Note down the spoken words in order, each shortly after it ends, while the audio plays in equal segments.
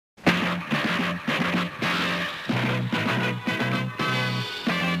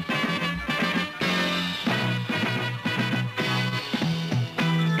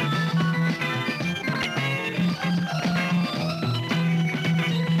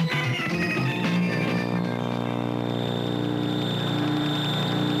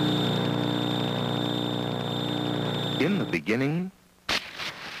In the beginning,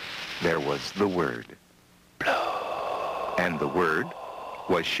 there was the Word. And the Word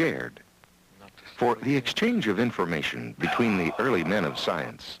was shared. For the exchange of information between the early men of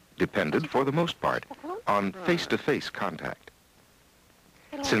science depended, for the most part, on face-to-face contact.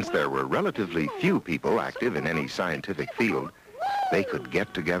 Since there were relatively few people active in any scientific field, they could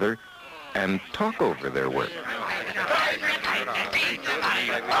get together and talk over their work.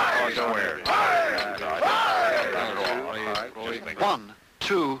 One,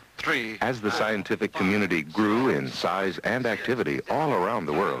 two, three. As the scientific community grew in size and activity all around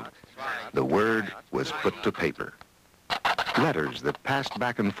the world, the Word was put to paper. Letters that passed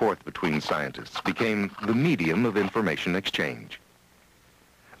back and forth between scientists became the medium of information exchange.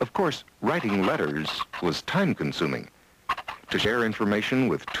 Of course, writing letters was time-consuming. To share information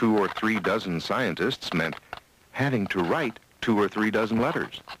with 2 or 3 dozen scientists meant having to write 2 or 3 dozen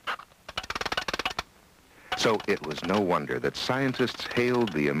letters. So it was no wonder that scientists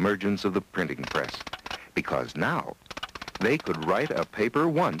hailed the emergence of the printing press, because now they could write a paper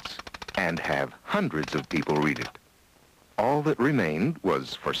once and have hundreds of people read it. All that remained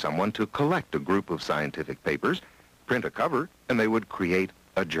was for someone to collect a group of scientific papers, print a cover, and they would create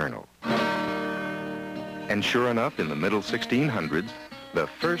a journal. And sure enough, in the middle 1600s, the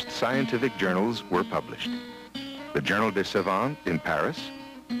first scientific journals were published. The Journal des Savants in Paris.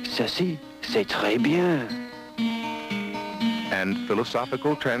 Ceci, c'est très bien. And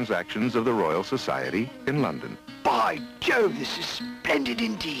Philosophical Transactions of the Royal Society in London. By Jove, this is splendid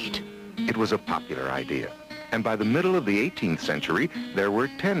indeed. It was a popular idea, and by the middle of the 18th century, there were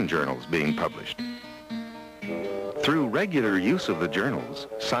 10 journals being published. Through regular use of the journals,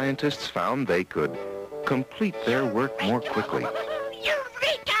 scientists found they could complete their work more quickly,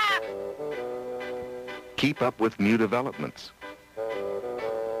 keep up with new developments,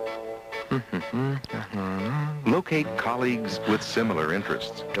 locate colleagues with similar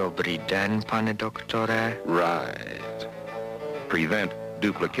interests. Dobrý den, pane doktore. Right. Prevent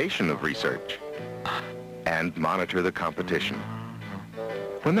duplication of research, and monitor the competition.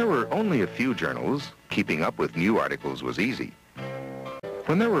 When there were only a few journals, keeping up with new articles was easy.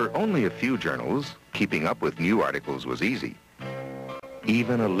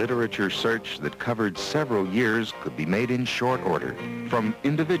 Even a literature search that covered several years could be made in short order from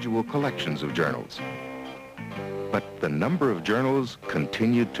individual collections of journals. But the number of journals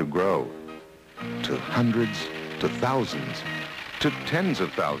continued to grow to hundreds, to thousands, to tens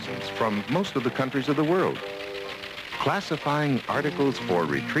of thousands from most of the countries of the world. Classifying articles for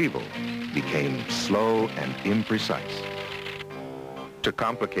retrieval became slow and imprecise. To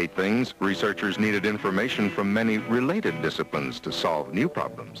complicate things, researchers needed information from many related disciplines to solve new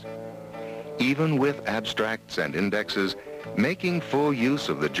problems. Even with abstracts and indexes, making full use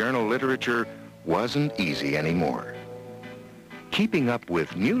of the journal literature wasn't easy anymore. Keeping up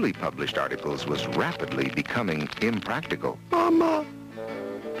with newly published articles was rapidly becoming impractical. Mama!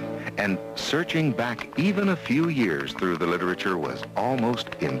 And searching back even a few years through the literature was almost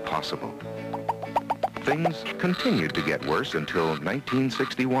impossible. Things continued to get worse until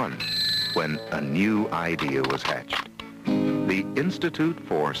 1961, when a new idea was hatched. The Institute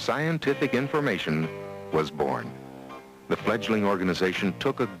for Scientific Information was born. The fledgling organization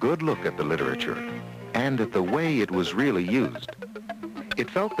took a good look at the literature and at the way it was really used.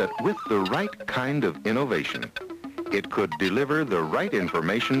 It felt that with the right kind of innovation, it could deliver the right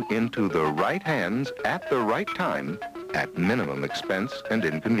information into the right hands at the right time at minimum expense and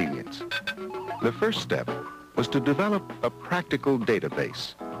inconvenience. The first step was to develop a practical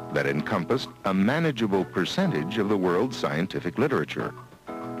database that encompassed a manageable percentage of the world's scientific literature.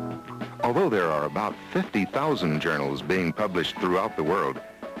 Although there are about 50,000 journals being published throughout the world,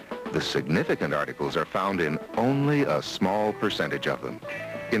 the significant articles are found in only a small percentage of them.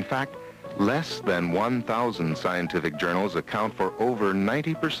 In fact, less than 1,000 scientific journals account for over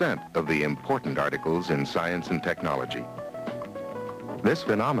 90% of the important articles in science and technology. This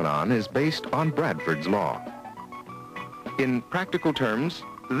phenomenon is based on Bradford's law. In practical terms,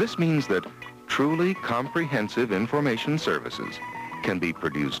 this means that truly comprehensive information services can be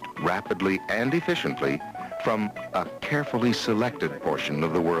produced rapidly and efficiently from a carefully selected portion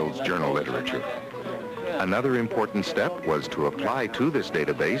of the world's journal literature. Another important step was to apply to this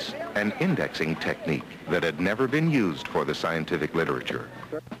database an indexing technique that had never been used for the scientific literature.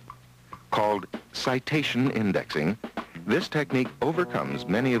 Called citation indexing, this technique overcomes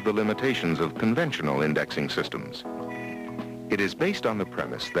many of the limitations of conventional indexing systems. It is based on the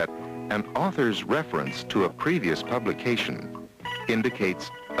premise that an author's reference to a previous publication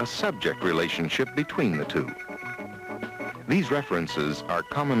indicates a subject relationship between the two. These references are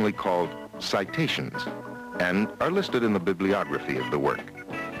commonly called citations, and are listed in the bibliography of the work.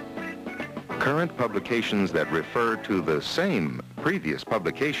 Current publications that refer to the same previous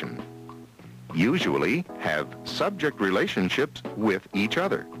publication usually have subject relationships with each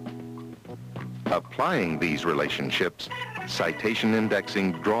other. Applying these relationships, citation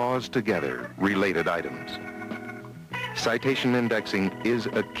indexing draws together related items. Citation indexing is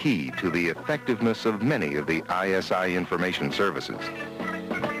a key to the effectiveness of many of the ISI information services.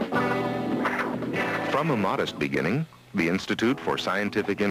 From a modest beginning, the Institute for Scientific